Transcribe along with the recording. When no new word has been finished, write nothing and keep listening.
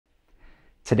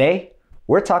Today,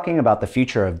 we're talking about the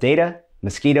future of data,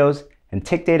 mosquitoes, and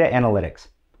tick data analytics.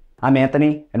 I'm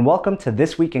Anthony, and welcome to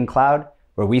This Week in Cloud,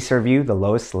 where we serve you the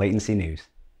lowest latency news.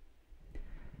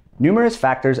 Numerous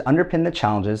factors underpin the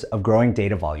challenges of growing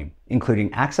data volume,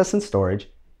 including access and storage,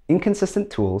 inconsistent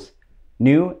tools,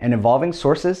 new and evolving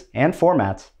sources and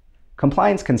formats,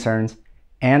 compliance concerns,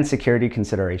 and security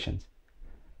considerations.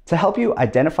 To help you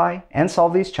identify and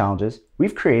solve these challenges,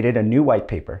 we've created a new white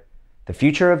paper, The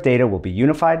Future of Data Will Be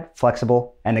Unified,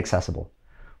 Flexible, and Accessible,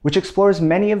 which explores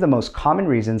many of the most common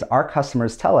reasons our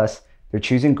customers tell us they're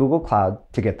choosing Google Cloud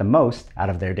to get the most out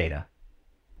of their data.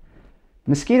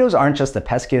 Mosquitoes aren't just the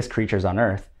peskiest creatures on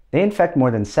Earth. They infect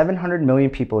more than 700 million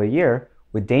people a year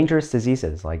with dangerous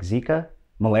diseases like Zika,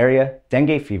 malaria,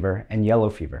 dengue fever, and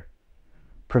yellow fever.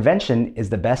 Prevention is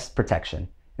the best protection,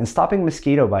 and stopping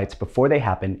mosquito bites before they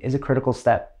happen is a critical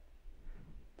step.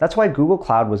 That's why Google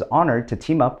Cloud was honored to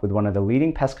team up with one of the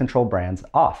leading pest control brands,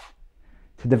 Off,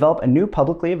 to develop a new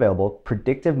publicly available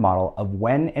predictive model of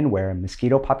when and where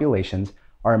mosquito populations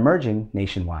are emerging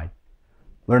nationwide.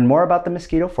 Learn more about the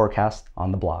mosquito forecast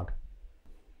on the blog.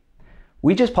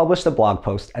 We just published a blog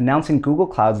post announcing Google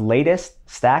Cloud's latest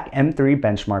STAC M3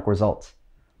 benchmark results.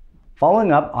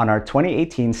 Following up on our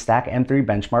 2018 STAC M3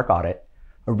 benchmark audit,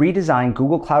 a redesigned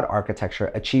Google Cloud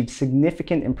architecture achieved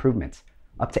significant improvements,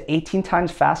 up to 18 times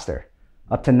faster,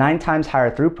 up to 9 times higher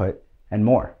throughput, and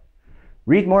more.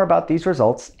 Read more about these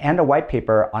results and a white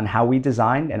paper on how we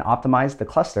designed and optimized the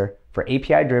cluster for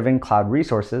API-driven cloud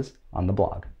resources on the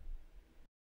blog.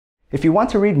 If you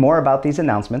want to read more about these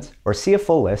announcements or see a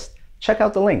full list, check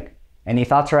out the link. Any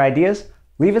thoughts or ideas?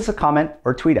 Leave us a comment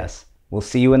or tweet us. We'll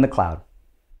see you in the cloud.